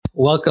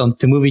Welcome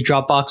to Movie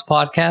Dropbox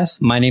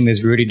Podcast. My name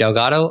is Rudy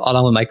Delgado,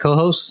 along with my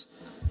co-host.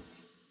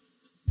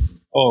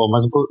 Oh,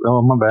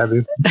 my bad,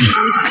 dude.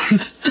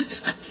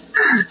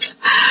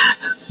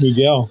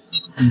 Miguel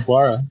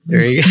Ibarra.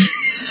 There you go.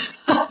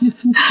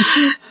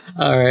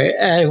 All right,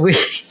 and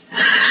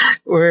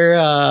we're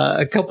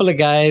a couple of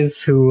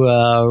guys who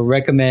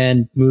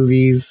recommend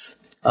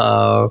movies,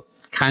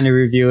 kind of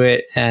review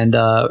it, and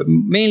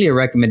mainly a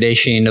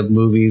recommendation of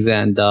movies.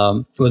 And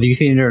whether you've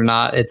seen it or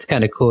not, it's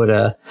kind of cool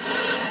to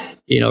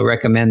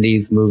recommend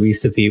these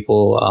movies to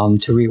people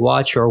to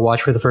rewatch or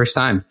watch for the first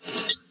time.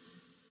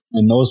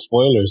 And no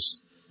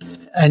spoilers.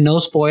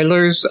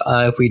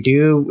 If we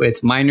do,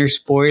 it's minor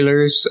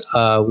spoilers.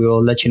 We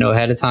will let you know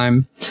ahead of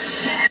time.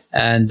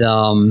 And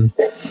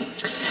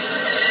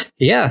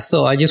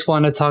so I just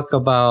want to talk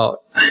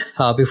about,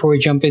 before we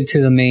jump into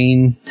the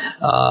main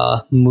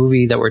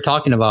movie that we're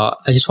talking about,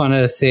 I just want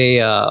to say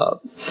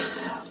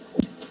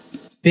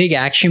big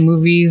action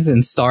movies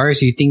and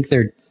stars, you think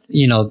they're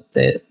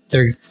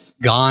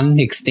gone,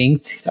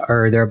 extinct,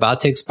 or they're about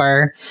to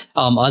expire.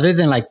 Other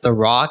than like The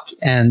Rock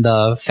and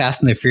the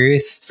Fast and the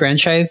Furious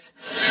franchise,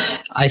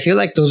 I feel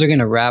like those are going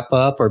to wrap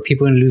up, or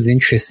people are going to lose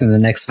interest in the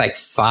next like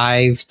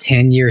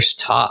 5-10 years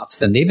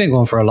tops. And they've been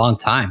going for a long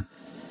time.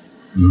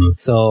 Mm-hmm.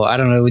 So I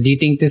don't know. Do you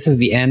think this is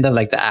the end of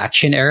like the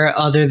action era,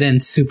 other than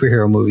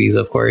superhero movies,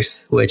 of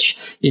course, which,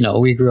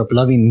 we grew up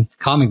loving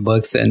comic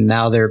books and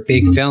now they're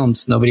big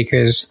films. Nobody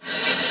cares.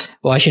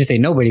 Well, I shouldn't say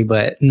nobody,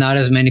 but not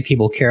as many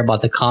people care about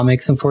the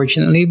comics,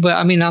 unfortunately. But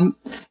I mean,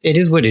 it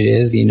is what it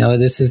is.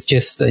 This is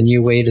just a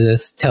new way to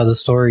tell the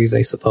stories,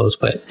 I suppose.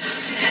 But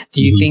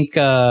do you think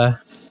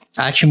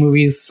action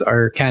movies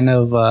are kind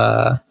of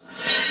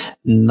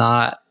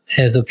not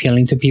as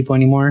appealing to people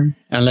anymore,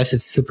 unless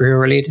it's superhero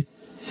related?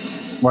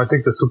 Well, I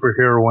think the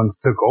superhero ones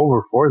took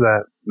over for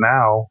that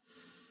now.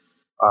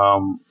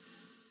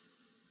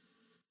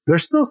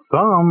 There's still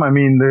some. I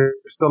mean, there's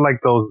still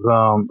like those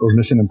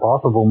Mission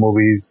Impossible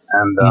movies,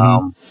 and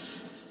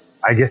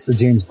I guess the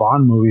James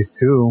Bond movies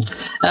too.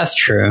 That's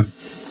true.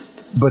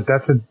 But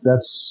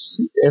it's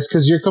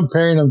because you're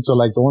comparing them to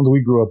like the ones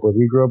we grew up with.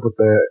 We grew up with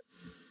the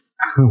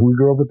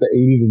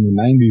 80s and the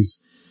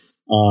 90s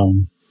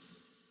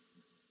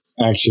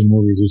action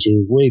movies, which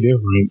are way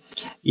different.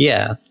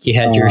 Yeah, you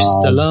had your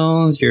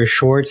Stallones, your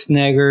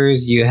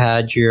Schwarzeneggers, you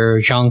had your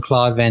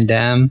Jean-Claude Van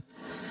Damme.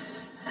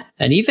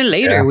 And even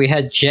later, we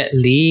had Jet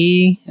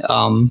Li.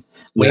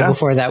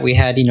 Before that, we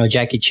had,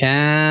 Jackie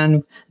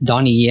Chan,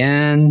 Donnie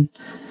Yen.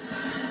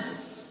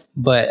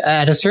 But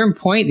at a certain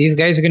point, these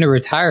guys are going to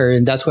retire.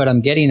 And that's what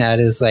I'm getting at,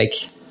 is like,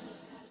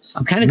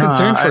 I'm kind of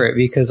concerned for it,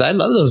 because I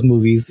love those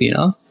movies,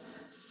 Like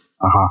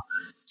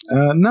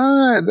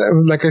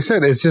I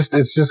said, it's just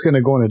going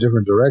to go in a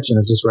different direction.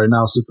 It's just right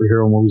now,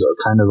 superhero movies are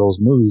kind of those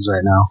movies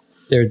right now.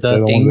 They're the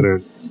ones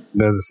that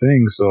they're the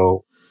thing.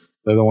 So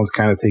they're the ones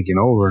kind of taking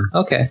over.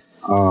 Okay.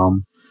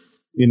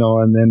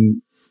 And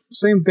then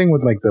same thing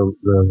with like the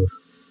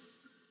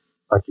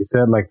like you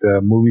said, like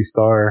the movie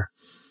star.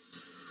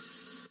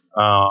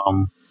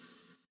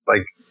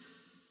 Like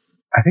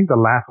I think the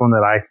last one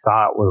that I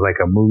thought was like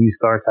a movie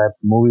star type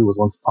movie was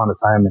Once Upon a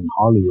Time in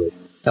Hollywood.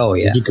 Oh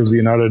yeah, just because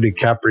Leonardo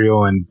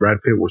DiCaprio and Brad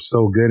Pitt were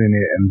so good in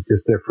it, and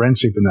just their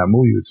friendship in that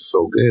movie was just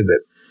so good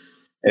that,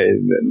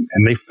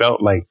 and they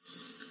felt like,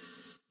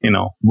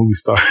 movie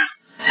star.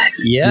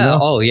 Yeah.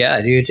 Oh, yeah,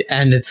 dude.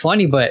 And it's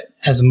funny, but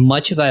as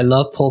much as I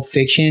love Pulp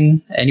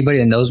Fiction, anybody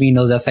that knows me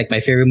knows that's like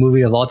my favorite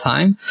movie of all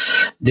time.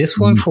 This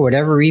one, for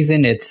whatever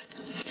reason,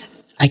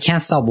 I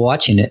can't stop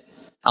watching it.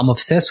 I'm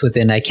obsessed with it,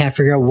 and I can't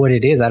figure out what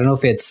it is. I don't know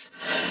if it's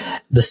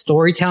the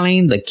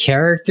storytelling, the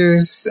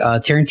characters.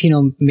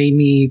 Tarantino made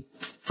me,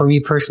 for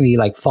me personally,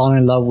 like fall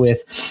in love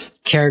with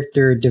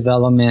character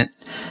development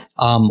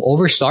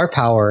over star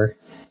power.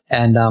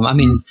 And I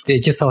mean,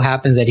 it just so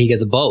happens that he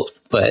gets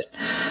both, but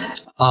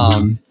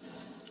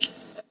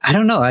I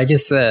don't know. I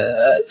just,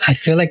 I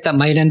feel like that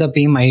might end up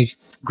being my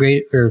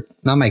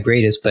not my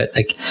greatest, but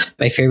like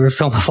my favorite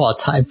film of all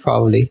time,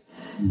 probably.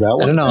 I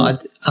don't know.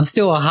 I'm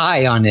still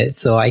high on it,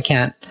 so I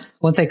can't,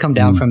 once I come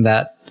down from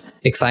that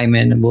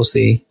excitement, we'll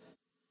see.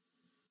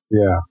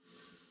 Yeah.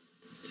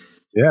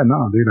 Yeah,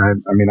 no, dude. I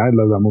mean, I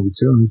love that movie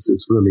too.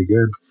 It's really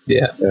good.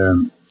 Yeah.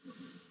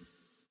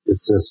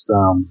 It's just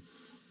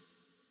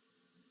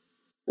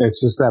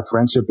that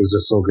friendship is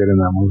just so good in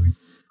that movie.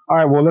 All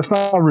right, well, let's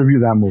not review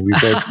that movie,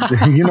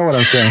 but you know what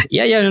I'm saying.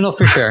 Yeah, no,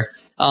 for sure.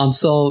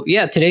 So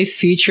yeah, today's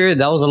feature,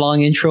 that was a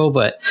long intro,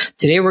 but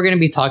today we're going to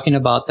be talking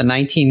about the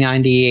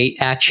 1998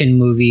 action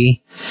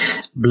movie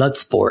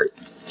Bloodsport.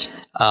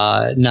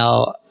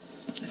 Now,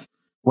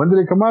 when did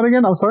it come out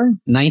again? I'm sorry?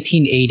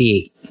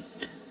 1988.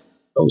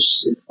 Oh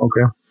shit.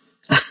 Okay.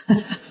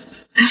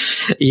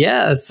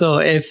 Yeah, so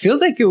it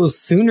feels like it was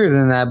sooner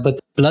than that, but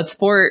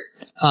Bloodsport,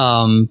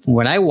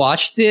 when I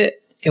watched it,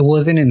 it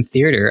wasn't in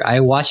theater. I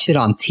watched it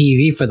on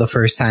TV for the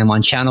first time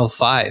on Channel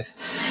 5.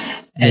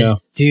 And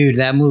dude,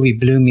 that movie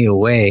blew me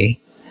away.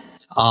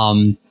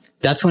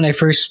 that's when I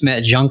first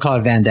met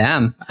Jean-Claude Van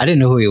Damme. I didn't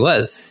know who he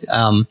was.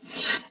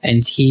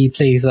 And he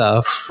plays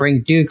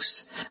Frank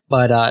Dukes.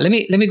 But let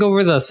me go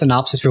over the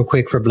synopsis real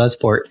quick for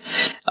Bloodsport.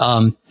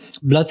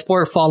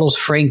 Bloodsport follows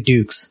Frank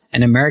Dukes,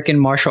 an American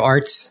martial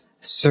artist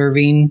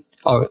serving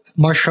in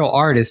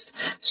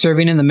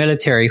the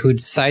military who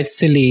decides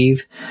to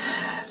leave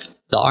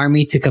the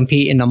army to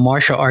compete in a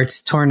martial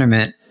arts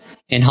tournament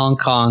in Hong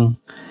Kong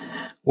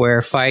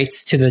where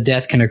fights to the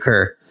death can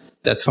occur.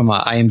 That's from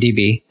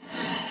IMDb.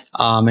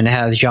 And it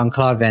has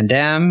Jean-Claude Van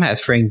Damme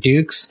as Frank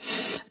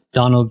Dukes,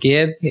 Donald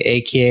Gibb,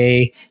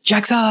 a.k.a.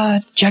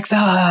 Jackson.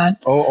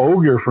 Oh,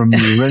 Ogre from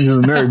Revenge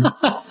of the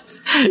Nerds.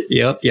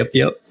 Yep.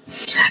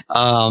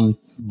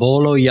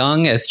 Bolo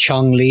Young as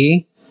Chong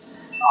Li.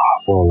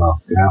 Bolo,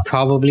 yeah.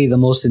 Probably the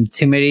most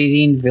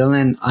intimidating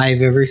villain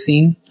I've ever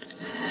seen.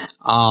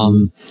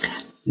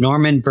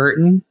 Norman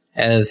Burton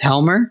as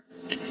Helmer.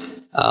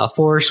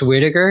 Forrest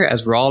Whitaker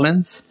as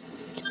Rollins.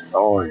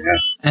 Oh, yeah.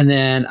 And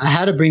then I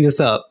had to bring this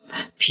up.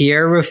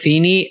 Pierre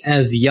Ruffini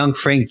as young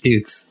Frank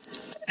Dukes.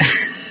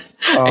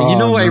 And you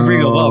know why I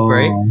bring him up,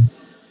 right?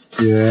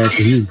 Yeah, because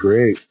he's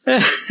great.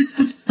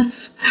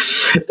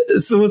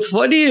 So what's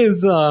funny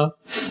is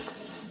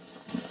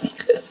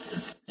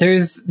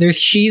there's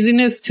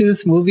cheesiness to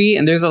this movie,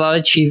 and there's a lot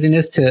of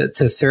cheesiness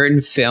to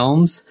certain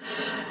films.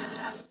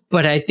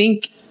 But I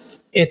think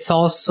it's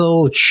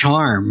also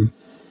charm.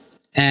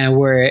 And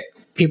where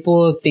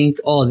people think,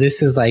 oh,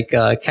 this is like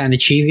kind of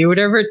cheesy or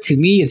whatever, to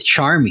me, it's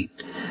charming.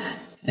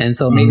 And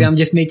so maybe I'm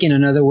just making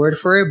another word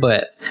for it,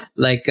 but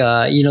like,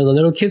 the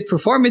little kid's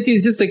performance,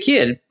 he's just a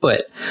kid,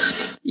 but,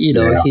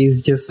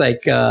 he's just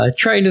like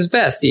trying his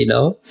best,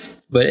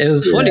 but it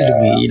was funny to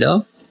me,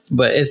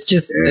 but it's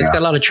just, it's got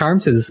a lot of charm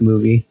to this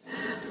movie.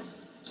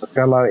 It's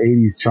got a lot of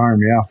 80s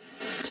charm, yeah.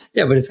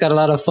 Yeah, but it's got a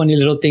lot of funny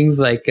little things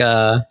like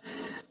the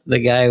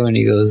guy when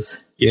he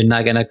goes, "You're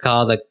not going to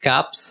call the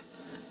cops?"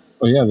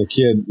 Oh yeah, the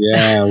kid.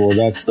 Yeah, well,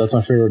 that's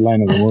my favorite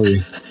line of the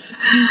movie.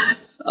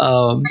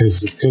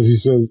 Because he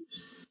says,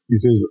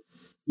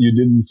 "You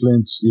didn't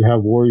flinch. You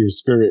have warrior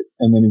spirit,"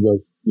 and then he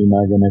goes, "You're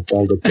not gonna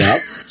call the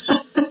cops."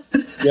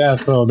 Yeah,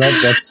 so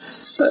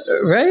that's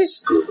right.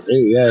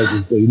 Yeah,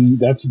 it's 80,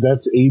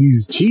 that's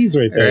 80s cheese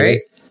right there. Right.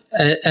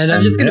 And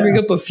I'm just gonna bring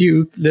up a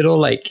few little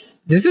like.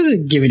 This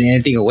isn't giving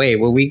anything away.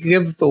 When we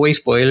give away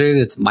spoilers,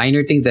 it's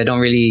minor things that don't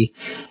really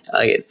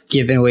it's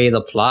giving away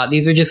the plot.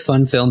 These are just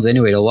fun films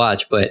anyway to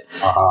watch. But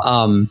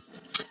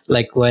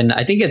like when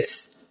I think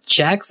it's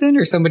Jackson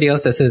or somebody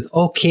else that says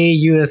 "Okay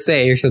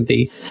USA" or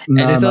something,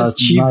 no, and it sounds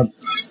cheesy.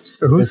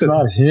 It's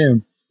not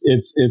him.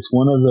 It's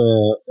one of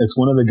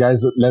the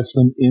guys that lets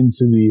them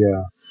into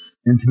the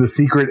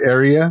secret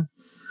area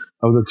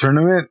of the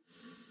tournament.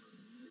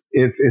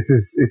 It's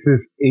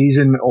this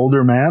Asian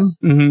older man.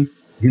 Mm-hmm.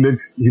 He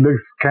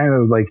looks kind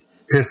of like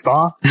pissed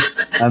off,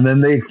 and then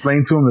they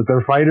explain to him that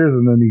they're fighters,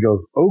 and then he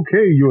goes,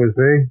 "Okay,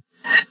 USA."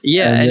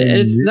 Yeah, and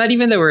it's not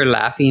even that we're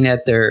laughing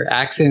at their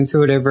accents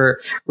or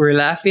whatever. We're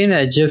laughing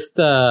at just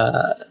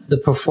the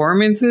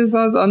performances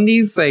on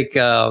these. Like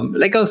I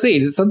was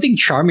saying, there's something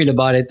charming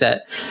about it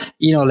that,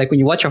 like when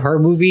you watch a horror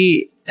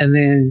movie and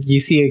then you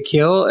see a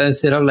kill,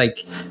 instead of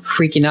like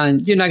freaking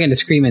out, you're not going to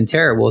scream in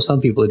terror. Well,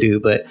 some people do,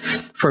 but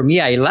for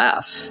me, I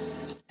laugh,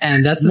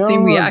 and that's the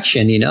same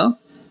reaction,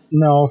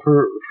 No,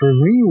 for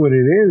me, what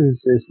it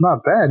is, it's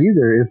not that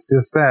either. It's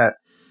just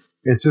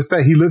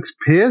that he looks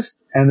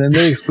pissed, and then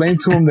they explain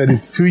to him that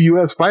it's two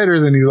U.S.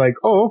 fighters, and he's like,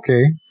 "Oh,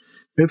 okay,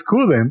 it's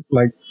cool then."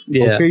 Like,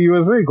 okay,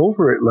 USA, go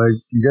for it. Like,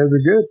 you guys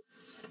are good.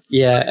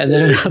 Yeah, and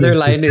then another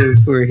line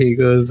is where he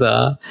goes,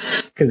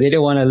 because they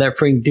didn't want to let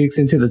Frank Dukes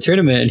into the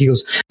tournament, and he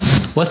goes,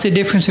 "What's the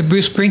difference with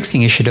Bruce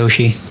Springsteen and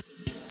Shidoshi?"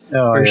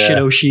 Oh, or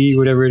Shidoshi,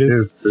 whatever it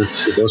is. It's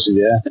Shidoshi,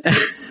 yeah.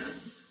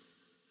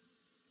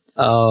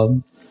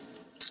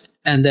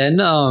 And then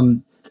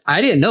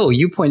I didn't know.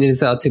 You pointed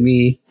this out to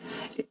me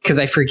because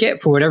I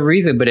forget for whatever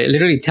reason, but it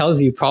literally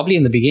tells you probably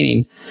in the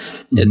beginning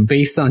it's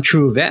based on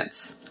true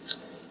events.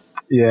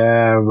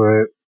 Yeah,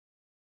 but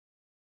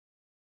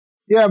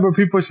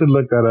people should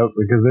look that up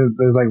because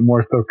there's like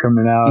more stuff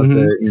coming out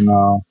that,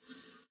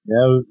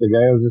 the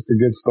guy was just a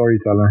good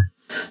storyteller.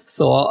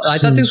 So I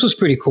thought this was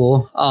pretty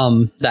cool.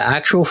 The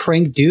actual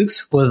Frank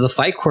Dukes was the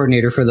fight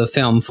coordinator for the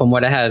film from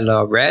what I had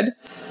read.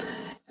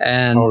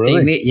 And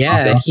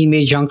and he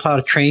made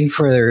Jean-Claude train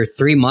for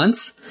 3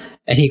 months,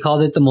 and he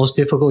called it the most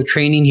difficult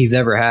training he's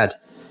ever had.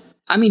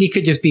 I mean, he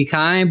could just be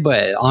kind,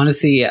 but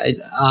honestly,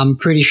 I'm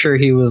pretty sure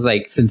he was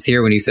like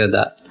sincere when he said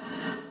that.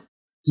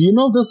 Do you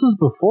know this was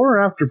before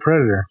or after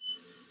Predator?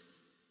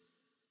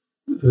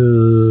 I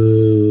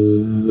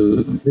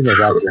think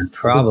after.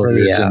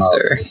 Probably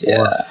after.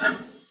 Yeah.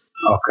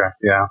 Okay.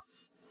 Yeah.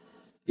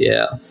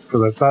 Yeah.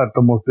 Because I thought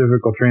the most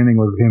difficult training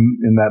was him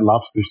in that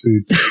lobster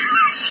suit.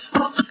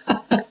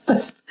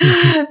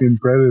 In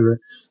Predator.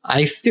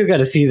 I still got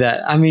to see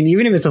that. I mean,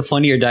 even if it's a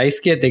Funny or Die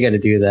skit, they got to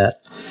do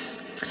that.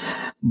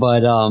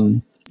 But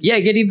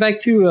getting back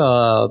to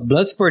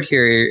Bloodsport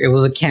here, it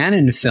was a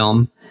Canon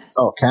film.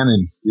 Oh, Canon.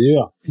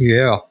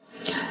 Yeah.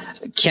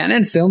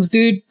 Canon films,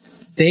 dude,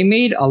 they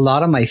made a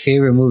lot of my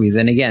favorite movies.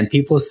 And again,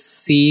 people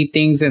see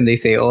things and they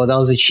say, oh, that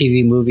was a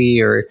cheesy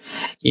movie. Or,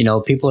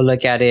 people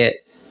look at it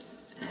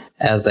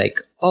as like,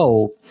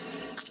 oh,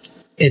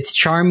 it's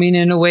charming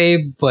in a way,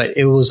 but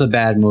it was a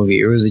bad movie.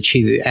 It was a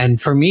cheesy.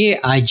 And for me,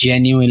 I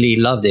genuinely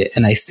loved it.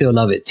 And I still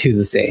love it to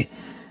this day.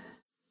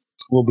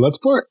 Well,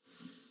 Bloodsport?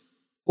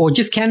 Well,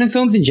 just canon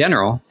films in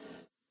general.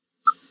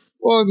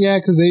 Well, yeah,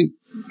 because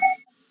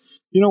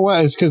you know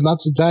what? It's because not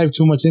to dive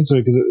too much into it,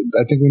 because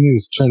I think we need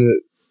to try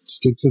to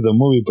stick to the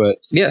movie. But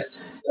yeah,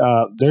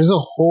 there's a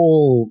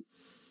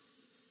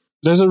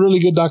really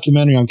good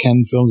documentary on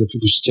canon films that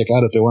people should check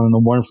out if they want to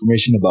know more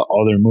information about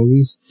all their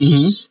movies.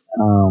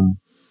 Mm-hmm.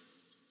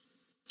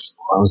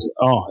 What was it?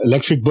 Oh,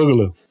 Electric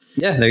Boogaloo.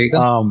 Yeah, there you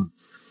go.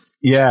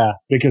 Yeah,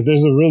 because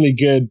there's a really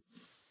good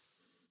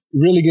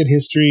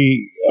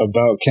history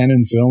about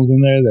canon films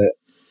in there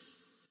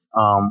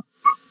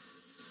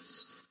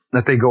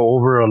that they go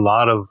over a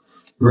lot of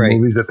the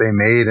movies that they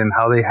made and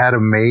how they had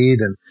them made.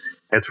 And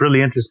it's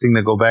really interesting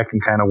to go back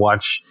and kind of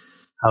watch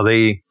how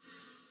they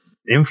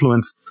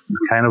influenced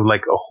kind of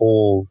like a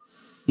whole,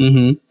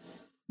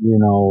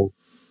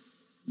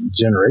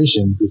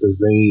 generation, because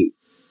they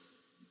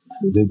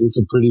did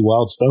some pretty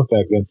wild stuff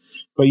back then.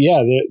 But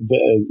yeah,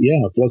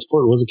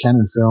 Bloodsport was a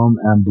canon film,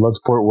 and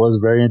Bloodsport was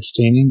very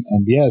entertaining.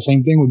 And yeah,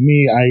 same thing with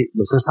me.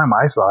 The first time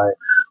I saw it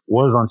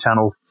was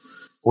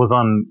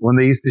on when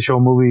they used to show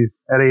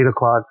movies at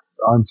 8:00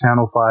 on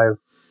Channel 5.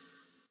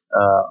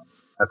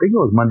 I think it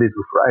was Monday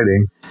through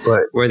Friday, but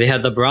where they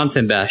had the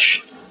Bronson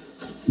Bash.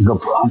 The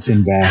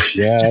Bronson Bash,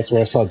 yeah, that's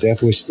where I saw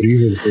Death Wish 3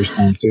 for the first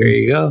time too. There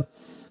you go.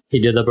 He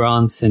did the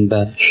Bronson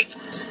Bash.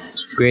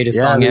 Greatest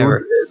song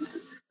ever.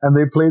 And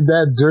they played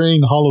that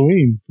during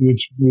Halloween,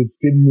 which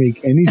didn't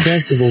make any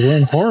sense because those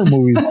weren't horror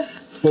movies,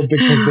 but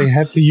because they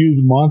had to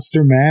use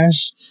Monster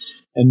Mash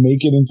and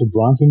make it into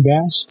Bronson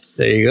Bash.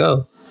 There you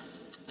go.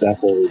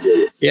 That's what we did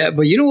it. Yeah,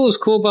 but you know what was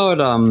cool about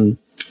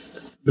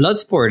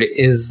Bloodsport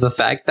is the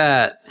fact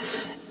that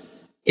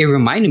it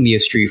reminded me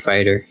of Street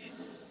Fighter.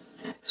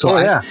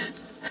 So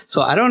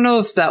So I don't know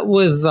if that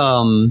was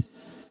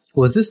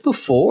this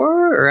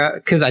before? Or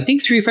because I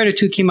think Street Fighter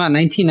 2 came out in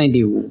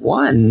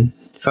 1991,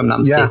 if I'm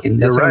not mistaken.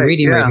 That's what I'm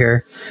reading right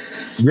here.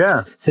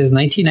 Yeah. It says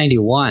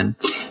 1991.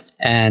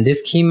 And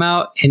this came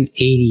out in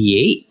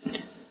 88.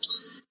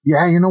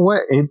 Yeah, you know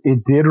what?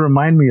 It did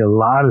remind me a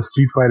lot of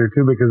Street Fighter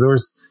 2, because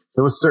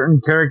there was certain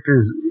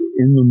characters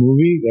in the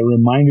movie that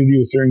reminded you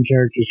of certain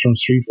characters from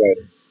Street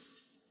Fighter.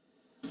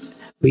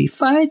 We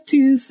fight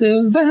to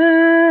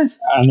survive.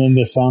 And then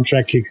the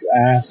soundtrack kicks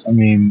ass. I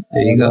mean,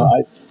 there you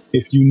go.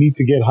 If you need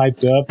to get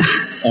hyped up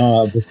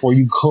before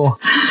you go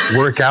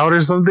work out or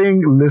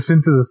something,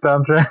 listen to the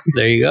soundtrack.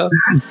 There you go.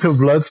 To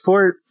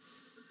Bloodsport.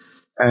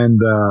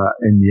 And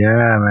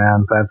yeah,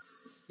 man,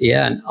 that's...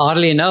 Yeah, and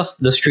oddly enough,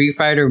 the Street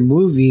Fighter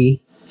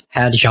movie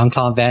had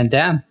Jean-Claude Van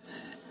Damme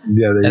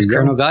as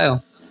Colonel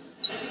Guile.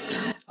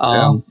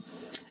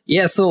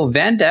 Yeah, so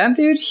Van Damme,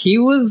 dude, he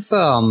was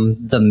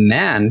the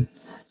man.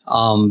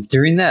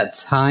 During that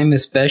time,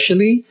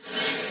 especially,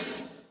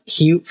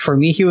 for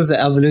me, he was the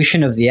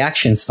evolution of the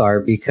action star,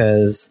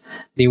 because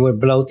they would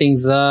blow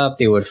things up,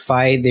 they would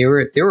fight, they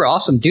were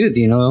awesome dudes,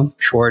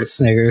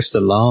 Schwarzenegger,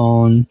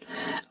 Stallone,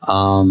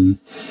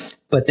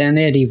 but then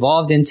it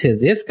evolved into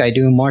this guy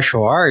doing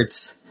martial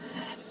arts,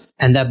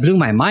 and that blew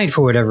my mind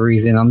for whatever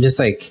reason. I'm just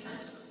like,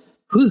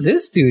 who's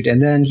this dude?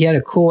 And then he had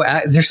a cool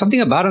there's something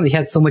about him, he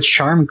had so much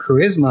charm and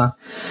charisma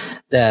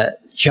that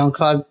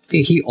Jean-Claude,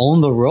 he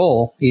owned the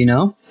role,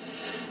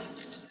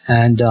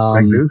 And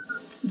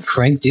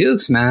Frank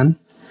Dukes, man.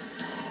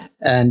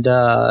 And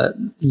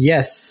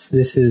yes,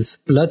 this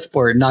is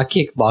Bloodsport, not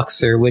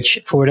Kickboxer, which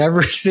for whatever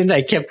reason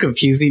I kept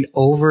confusing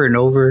over and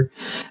over,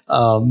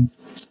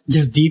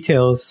 just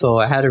details. So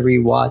I had to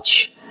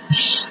rewatch.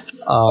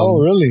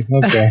 Oh, really?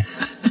 Okay,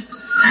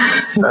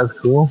 that's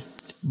cool.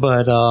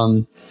 But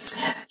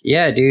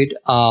yeah, dude.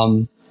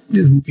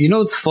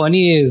 What's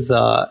funny is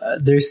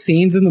there's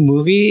scenes in the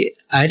movie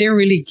I didn't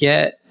really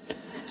get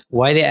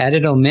why they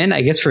added them in,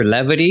 I guess for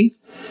levity.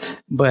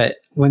 But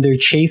when they're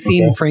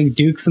chasing Frank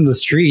Dukes in the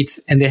streets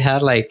and they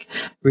had like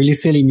really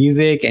silly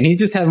music and he's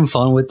just having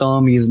fun with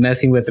them. He's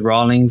messing with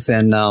Rawlings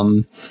and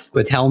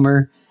with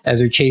Helmer as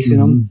they're chasing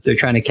him. They're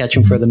trying to catch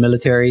him for the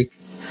military.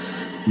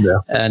 Yeah.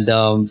 And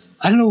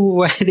I don't know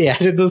why they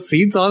added those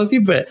scenes, honestly,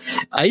 but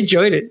I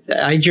enjoyed it.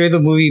 I enjoyed the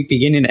movie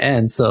beginning to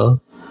end.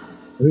 So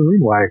what do you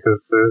mean why?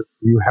 Because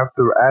you have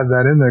to add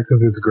that in there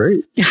because it's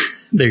great.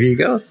 There you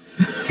go.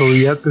 So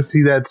you have to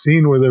see that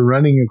scene where they're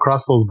running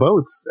across those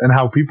boats and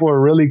how people are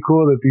really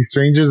cool that these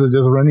strangers are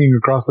just running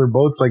across their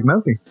boats like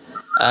nothing.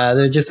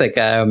 They're just like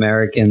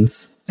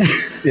Americans.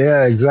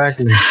 Yeah,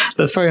 exactly.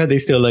 That's probably how they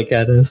still look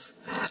at us.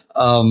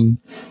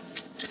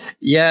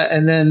 Yeah,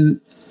 and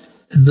then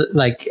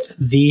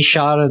the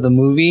shot of the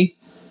movie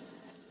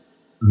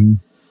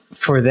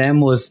for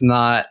them was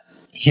not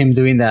him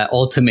doing that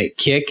ultimate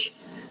kick.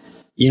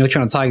 You know what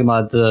I'm talking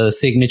about? The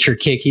signature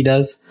kick he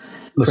does.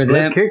 The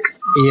split kick?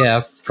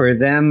 Yeah, for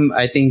them,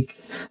 I think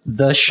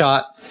the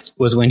shot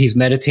was when he's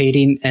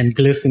meditating and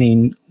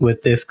glistening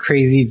with this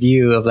crazy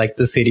view of like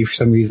the city for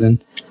some reason.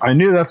 I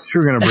knew that's what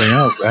you were going to bring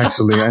up,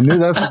 actually. I knew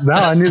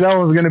that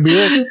was going to be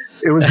it.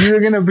 It was either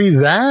going to be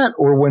that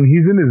or when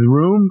he's in his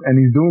room and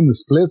he's doing the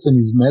splits and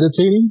he's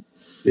meditating.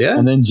 Yeah.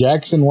 And then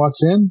Jackson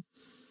walks in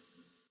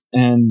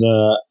and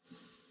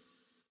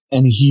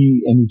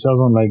he tells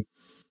him like,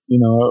 you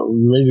know, are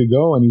we ready to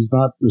go? And he's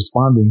not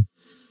responding.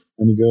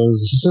 And he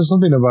says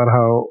something about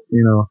how,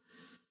 you know,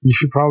 you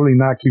should probably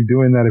not keep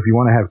doing that if you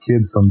want to have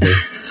kids someday.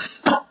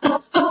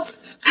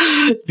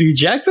 Dude,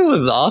 Jackson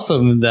was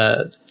awesome in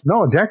that.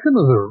 No, Jackson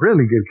was a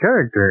really good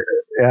character.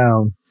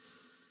 You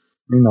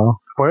know,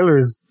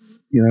 spoilers,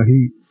 you know,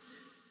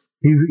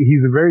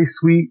 he's a very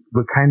sweet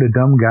but kind of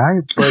dumb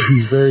guy, but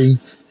he's a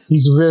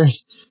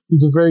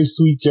very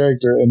sweet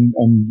character.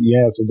 And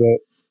yeah, so that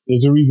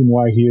there's a reason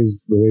why he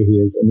is the way he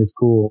is, and it's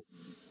cool.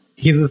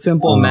 He's a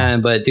simple man,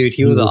 but dude,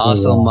 he was an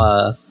awesome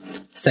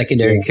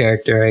secondary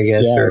character, I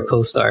guess, or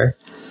co-star.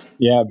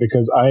 Yeah,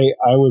 because I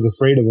was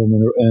afraid of him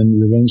in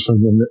Revenge of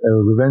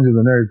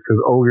the Nerds,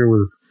 because Ogre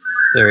was,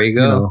 there you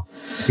go. You know,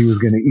 he was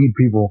going to eat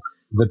people.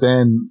 But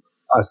then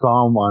I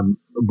saw him on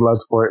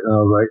Bloodsport, and I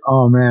was like,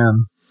 oh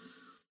man,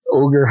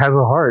 Ogre has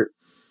a heart.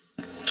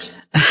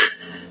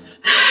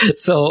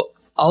 So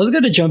I was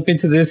going to jump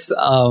into this.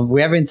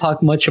 We haven't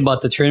talked much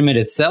about the tournament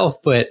itself,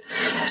 but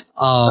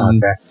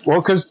okay.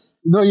 Well, because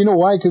no, you know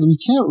why? Because we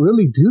can't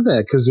really do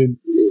that, because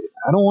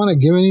I don't want to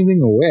give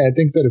anything away. I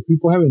think that if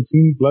people haven't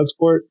seen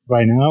Bloodsport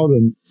by now,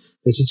 then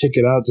they should check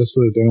it out just so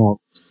that they don't.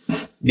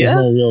 There's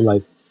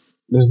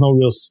no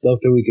real stuff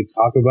that we could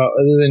talk about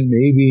other than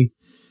maybe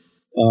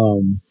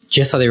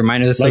just how they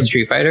reminded us of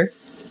Street Fighter.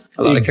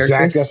 A lot of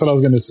characters. That's what I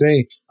was going to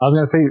say. I was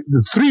going to say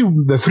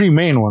the three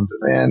main ones.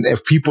 And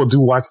if people do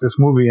watch this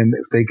movie and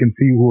if they can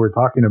see who we're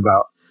talking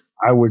about,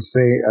 I would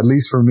say, at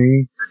least for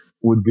me,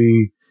 would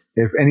be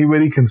if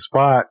anybody can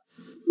spot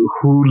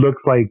who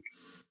looks like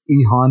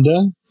E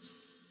Honda,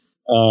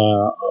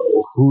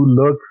 who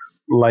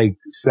looks like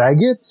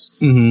Saget,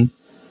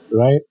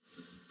 right?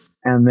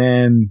 And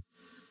then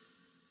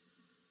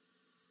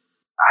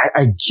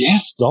I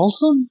guess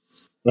Dawson,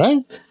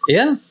 right?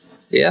 Yeah.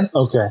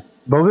 Okay,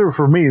 those are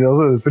for me.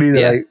 Those are the three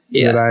that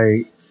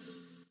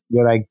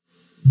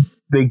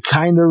they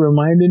kind of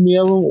reminded me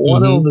of them.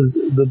 One of them is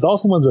the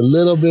Dawson one's a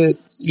little bit.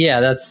 Yeah,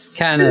 that's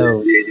kind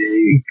of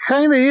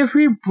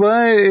iffy,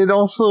 but it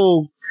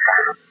also.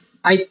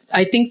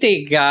 I think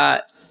they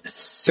got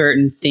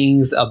certain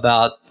things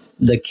about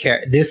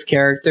this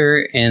character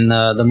in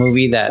the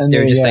movie that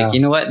they're just like, you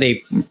know what,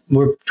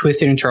 we're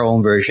twisted into our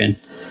own version.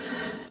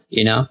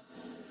 You know.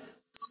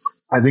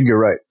 I think you're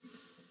right.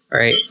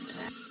 Right.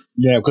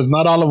 Yeah, because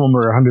not all of them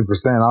are 100%,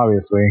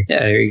 obviously. Yeah,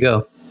 there you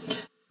go.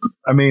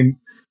 I mean,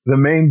 the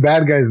main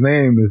bad guy's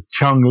name is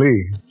Chong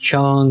Li.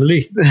 Chong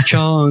Li.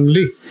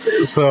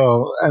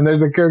 So, and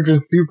there's a character in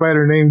Street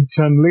Fighter named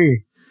Chun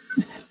Li.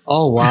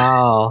 Oh,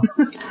 wow.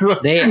 So,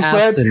 they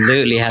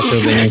absolutely have to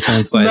have been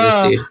influenced by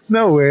this dude.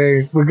 No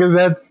way, because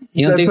that's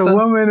a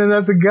woman and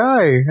that's a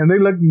guy, and they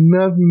look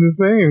nothing the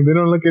same. They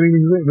don't look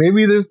anything the same.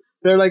 Maybe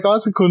they're like, oh,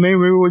 it's a cool name.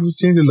 Maybe we'll just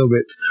change it a little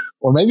bit.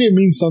 Or maybe it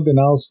means something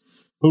else.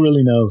 Who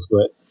really knows?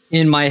 But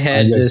in my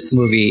head, this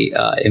movie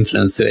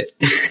influenced it.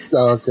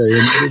 Okay,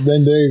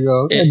 then there you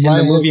go. In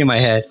the movie in my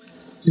head.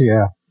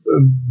 Yeah.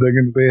 They're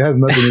going to say it has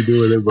nothing to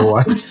do with it, but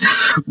watch.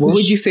 What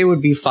would you say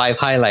would be 5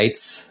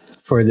 highlights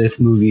for this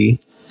movie?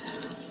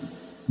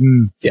 If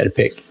you had to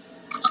pick.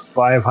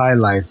 5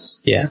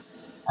 highlights. Yeah.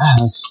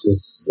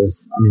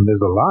 There's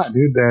a lot,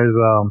 dude. There's,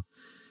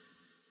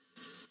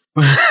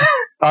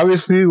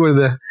 obviously where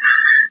the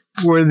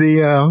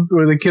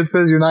kid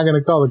says you're not going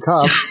to call the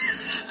cops.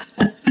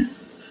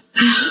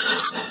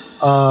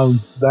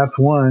 That's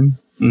one.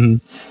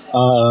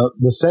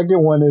 The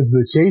second one is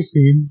the chase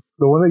scene,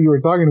 the one that you were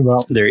talking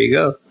about. There you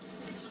go.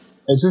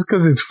 It's just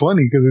because it's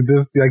funny, because it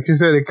just, like you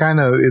said, it's kind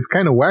of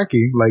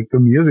wacky. Like the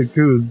music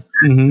too,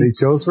 they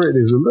chose for it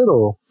is a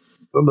little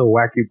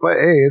wacky, but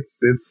hey,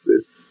 it's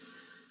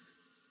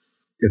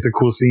a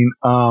cool scene.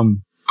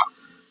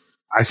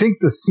 I think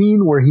the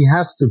scene where he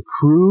has to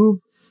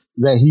prove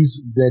who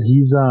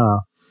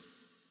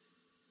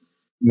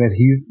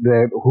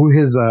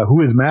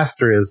his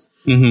master is.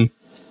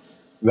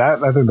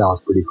 That I think that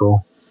was pretty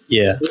cool.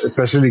 Yeah,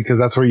 especially because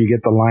that's where you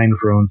get the line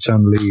from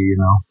Chun Li.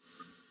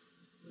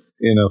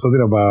 You know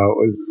something about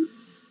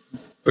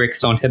bricks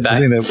don't hit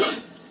back.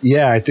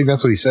 Yeah, I think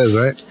that's what he says,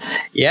 right?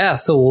 Yeah.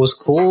 So what was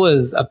cool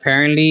was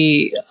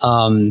apparently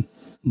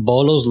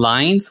Bolo's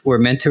lines were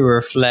meant to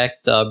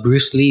reflect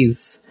Bruce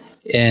Lee's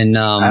in.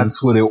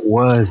 That's what it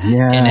was.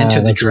 Yeah, and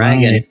Enter the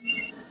Dragon. Right.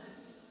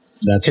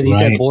 That's because he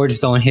said boards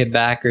don't hit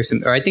back or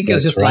something. Or I think it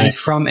was just lines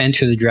from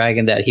Enter the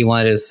Dragon that he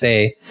wanted to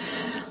say.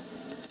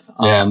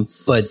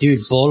 But dude,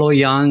 Bolo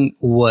Yang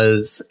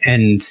was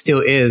and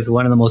still is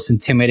one of the most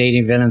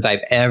intimidating villains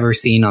I've ever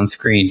seen on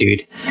screen,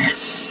 dude.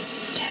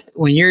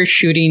 When you're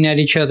shooting at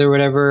each other,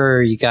 whatever,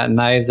 or you got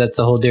knives, that's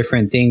a whole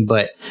different thing.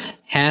 But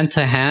hand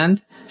to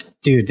hand,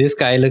 dude, this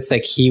guy looks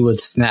like he would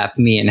snap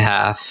me in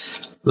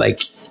half,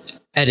 like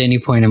at any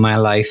point in my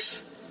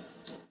life.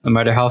 No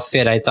matter how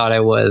fit I thought I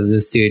was,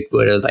 this dude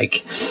would have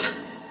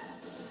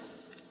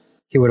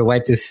he would have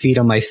wiped his feet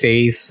on my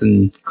face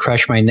and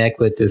crushed my neck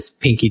with his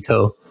pinky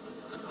toe.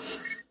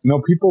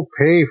 People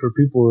pay for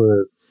people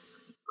to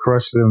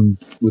crush them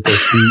with their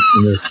feet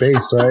in their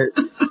face, right?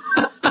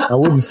 I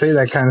wouldn't say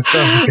that kind of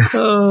stuff.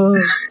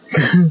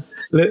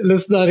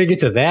 Let's not get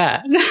to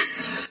that.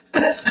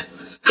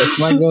 Let's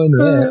not go into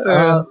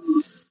that.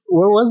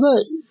 Where was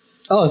I?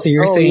 Oh, so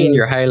you're saying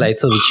your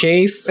highlights of the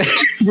chase?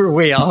 We're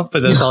way off,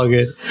 but that's all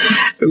good.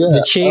 Yeah,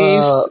 the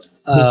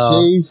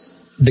chase.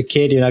 The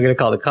kid, you're not going to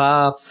call the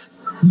cops.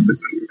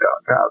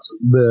 Cops.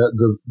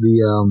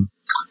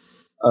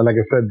 Like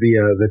I said,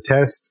 the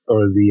test or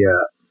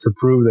to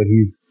prove that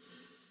he's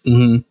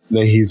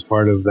that he's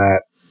part of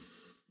that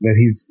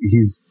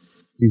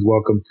he's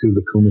welcome to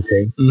the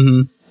Kumite.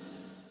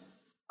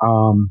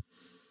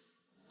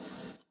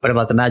 What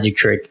about the magic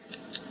trick?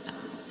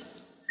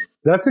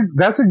 That's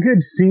a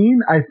good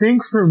scene. I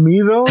think for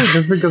me though,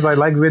 just because I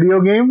like video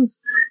games,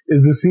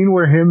 is the scene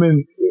where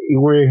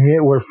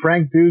where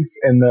Frank Dukes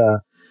and I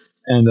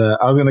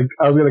was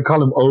gonna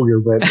call him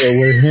Ogre, but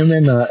where him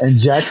and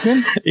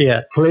Jackson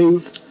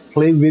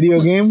play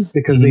video games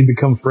because they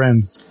become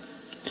friends.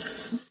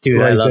 Dude,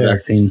 right, I love that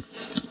scene.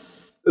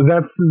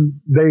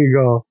 There you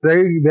go. There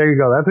you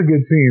go. That's a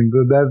good scene.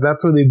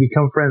 That's where they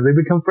become friends. They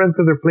become friends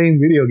because they're playing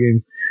video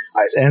games.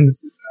 And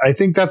I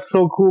think that's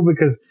so cool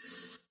because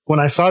when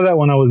I saw that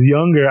when I was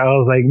younger, I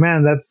was like,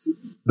 man,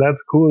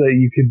 that's cool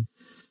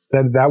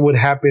that would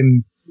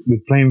happen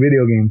with playing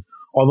video games.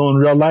 Although in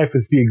real life,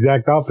 it's the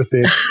exact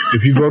opposite.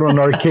 If you go to an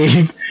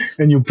arcade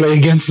and you play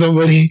against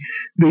somebody,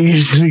 they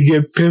usually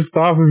get pissed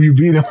off if you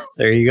beat them.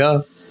 There you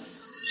go.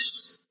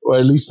 Or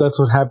at least that's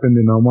what happened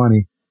in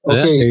Almani.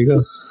 Okay, there you go.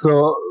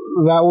 So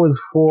that was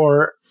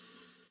 4.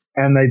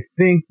 And I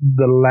think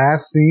the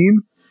last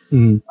scene,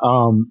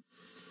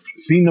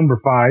 scene number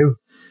 5,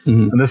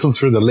 and this one's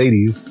for the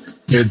ladies.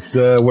 It's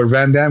where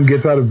Van Damme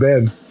gets out of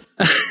bed.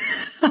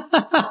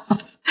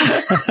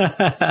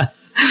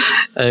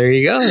 There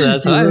you go.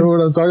 That's you remember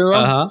what I'm talking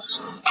about?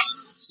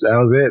 That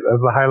was it.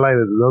 That's the highlight.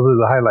 Those are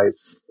the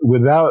highlights.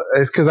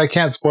 It's because I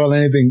can't spoil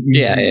anything.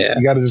 You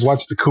got to just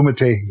watch the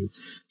Kumite,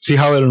 see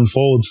how it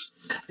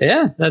unfolds.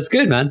 Yeah, that's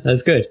good, man.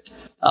 That's good.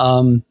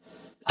 I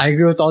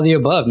agree with all the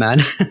above, man.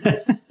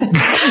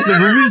 The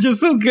movie's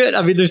just so good.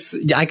 I mean,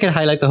 I could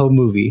highlight the whole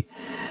movie,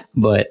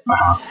 but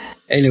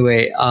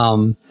anyway,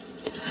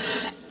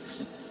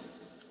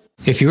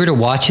 if you were to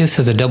watch this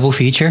as a double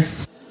feature,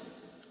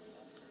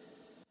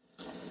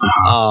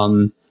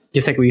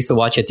 just like we used to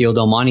watch at the old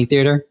Almani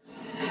Theater,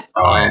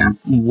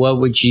 what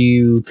would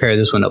you pair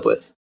this one up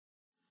with?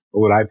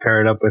 What would I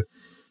pair it up with?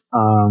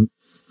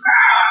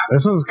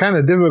 This one's kind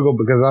of difficult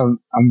because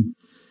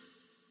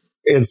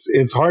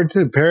it's hard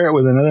to pair it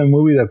with another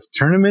movie that's a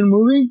tournament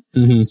movie.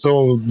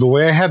 So the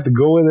way I had to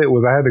go with it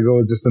was I had to go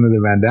with just another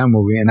Van Damme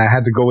movie, and I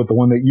had to go with the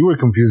one that you were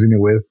confusing it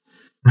with,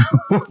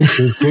 which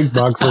was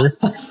Kickboxer.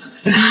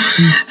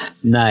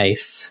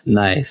 Nice.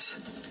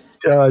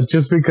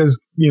 Just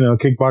because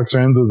Kickboxer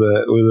ends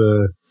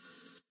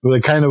with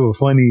a kind of a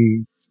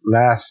funny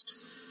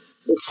last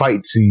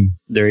fight scene.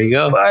 There you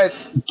go. But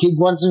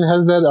Kickboxer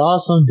has that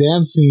awesome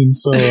dance scene,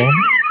 so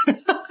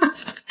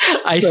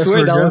I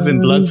swear that was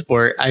in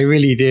Bloodsport. I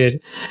really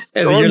did.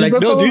 And then you're like,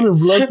 no, dude.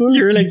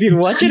 You're like, dude,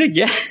 watch it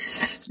again.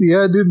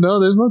 Yeah, dude,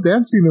 no, there's no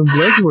dancing in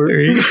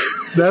Bloodsport.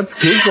 That's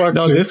Kickboxer.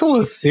 No, this one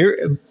was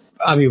serious.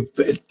 I mean,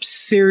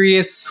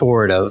 serious,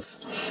 sort of.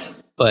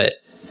 But,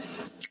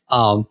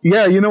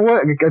 yeah, you know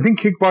what? I think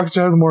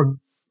Kickboxer has more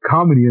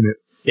comedy in it.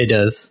 It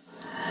does.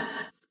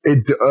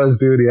 It does,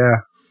 dude,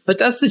 yeah. But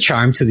that's the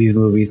charm to these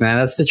movies, man.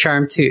 That's the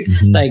charm too.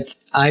 Like,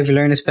 I've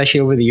learned, especially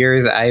over the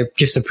years, I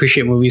just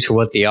appreciate movies for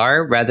what they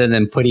are rather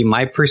than putting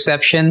my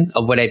perception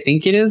of what I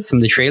think it is from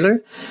the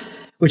trailer,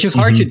 which is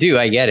hard to do.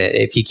 I get it.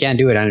 If you can't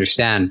do it, I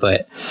understand.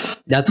 But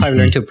that's how I've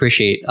learned to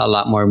appreciate a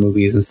lot more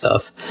movies and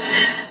stuff.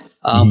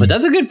 But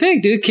that's a good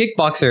pick, dude.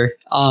 Kickboxer.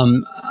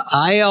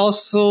 I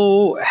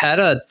also had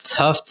a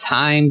tough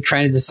time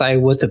trying to decide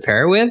what to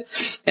pair with.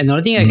 And the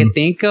only thing I could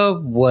think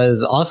of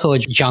was also a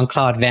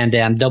Jean-Claude Van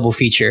Damme double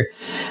feature.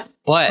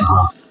 But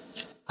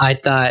I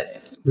thought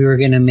we were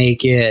going to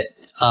make it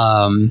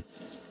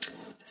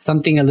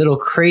something a little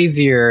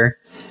crazier.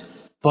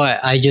 But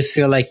I just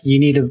feel like you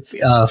need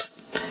to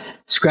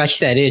scratch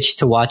that itch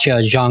to watch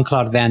a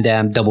Jean-Claude Van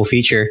Damme double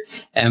feature.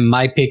 And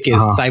my pick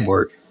is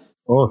Cyborg.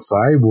 Oh,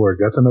 Cyborg.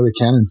 That's another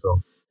canon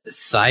film.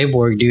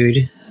 Cyborg,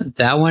 dude.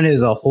 That one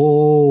is a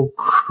whole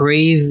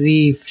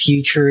crazy,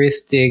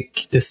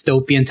 futuristic,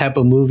 dystopian type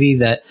of movie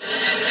that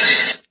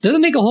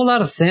doesn't make a whole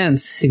lot of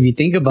sense if you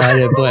think about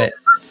it, but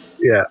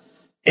yeah,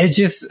 it's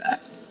just...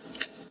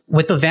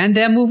 With the Van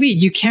Damme movie,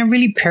 you can't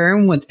really pair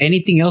him with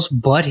anything else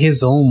but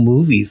his own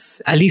movies.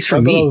 At least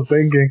for me. That's what I was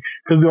thinking.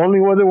 Because the only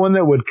other one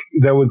that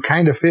would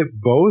kind of fit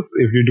both,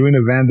 if you're doing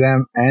a Van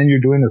Damme and you're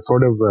doing a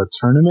sort of a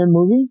tournament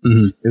movie,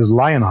 is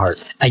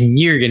Lionheart. I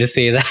knew you were going to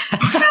say that.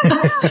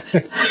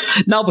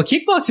 No, but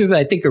Kickboxer is,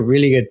 I think, a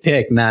really good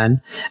pick,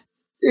 man.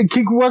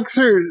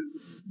 Kickboxer,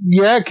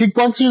 Yeah,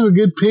 Kickboxer is a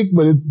good pick,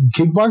 but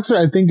Kickboxer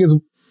I think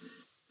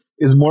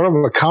is more of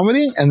a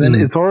comedy, and then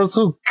it's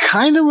also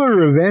kind of a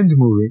revenge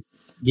movie.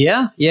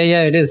 Yeah,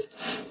 it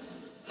is.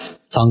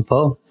 Tong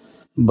Po.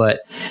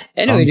 But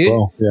anyway, dude,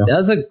 that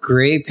was a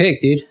great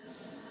pick, dude.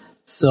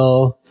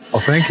 So,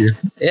 thank you.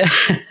 Yeah,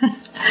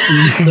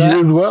 you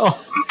as well.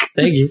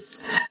 Thank you.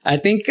 I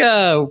think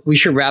we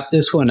should wrap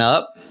this one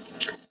up.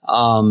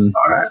 All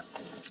right.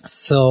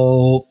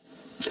 So,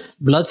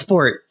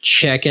 Bloodsport,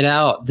 check it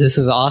out. This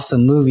is an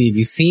awesome movie. If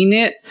you've seen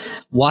it,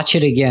 watch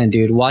it again,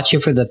 dude. Watch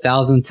it for the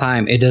 1,000th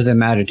time. It doesn't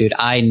matter, dude.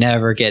 I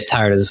never get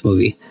tired of this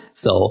movie.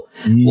 So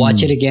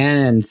watch it again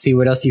and see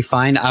what else you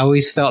find. I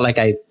always felt like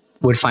I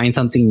would find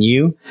something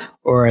new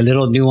or a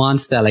little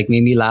nuance that like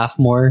made me laugh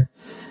more.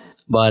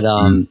 But,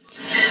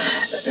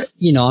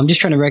 you know, I'm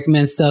just trying to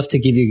recommend stuff to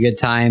give you a good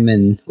time,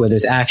 and whether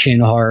it's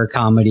action, horror,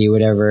 comedy,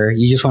 whatever,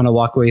 you just want to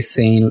walk away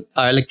saying,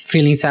 like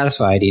feeling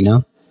satisfied, you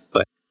know?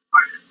 But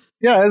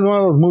yeah, it's one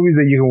of those movies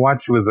that you can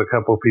watch with a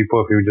couple of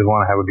people if you just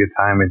want to have a good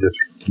time and just,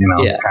 you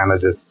know, kind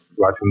of just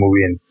watch a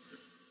movie and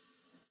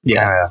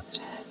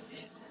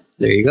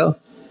there you go.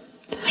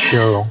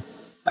 Chill.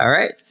 All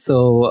right.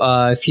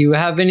 So if you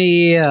have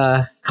any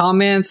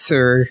comments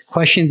or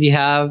questions you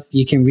have,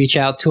 you can reach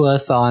out to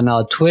us on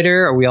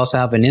Twitter, or we also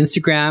have an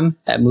Instagram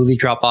at Movie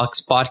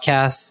Dropbox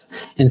Podcast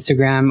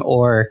Instagram,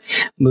 or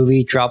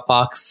Movie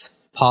Dropbox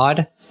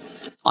Pod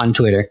on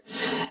Twitter.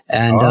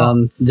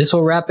 And this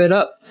will wrap it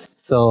up.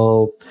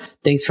 So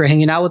thanks for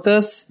hanging out with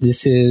us.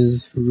 This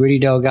is Rudy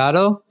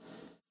Delgado.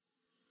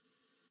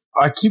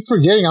 I keep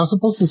forgetting. I'm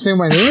supposed to say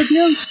my name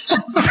again?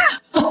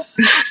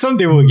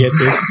 Someday we'll get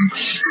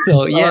this.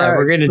 So yeah,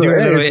 we're going to do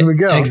an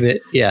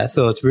exit. Yeah.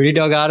 So it's Rudy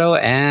Delgado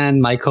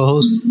and my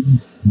co-host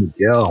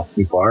Miguel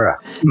Ibarra.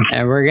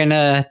 And we're going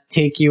to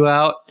take you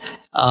out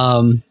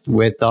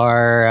with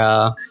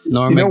our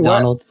Norm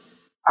Macdonald.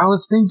 What? I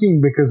was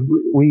thinking, because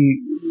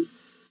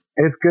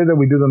it's good that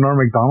we do the Norm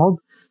Macdonald,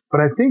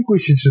 but I think we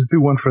should just do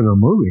one from the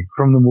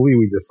movie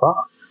we just saw.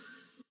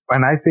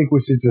 And I think we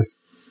should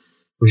just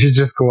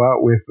go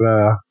out with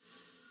You're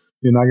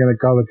Not Gonna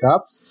Call the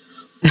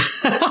Cops.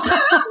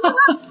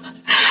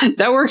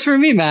 That works for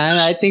me, man.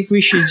 I think we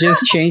should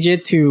just change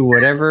it to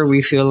whatever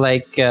we feel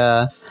like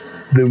the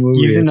movie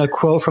using a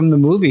quote from the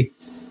movie.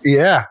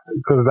 Yeah,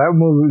 because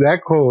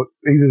that quote,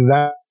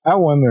 either that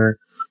one or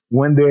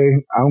One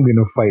Day I'm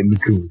Gonna Fight in the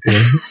Cool.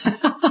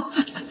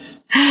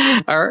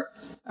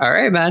 All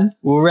right, man.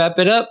 We'll wrap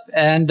it up,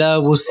 and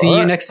we'll see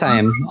you next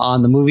time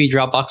on the Movie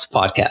Dropbox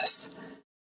Podcast.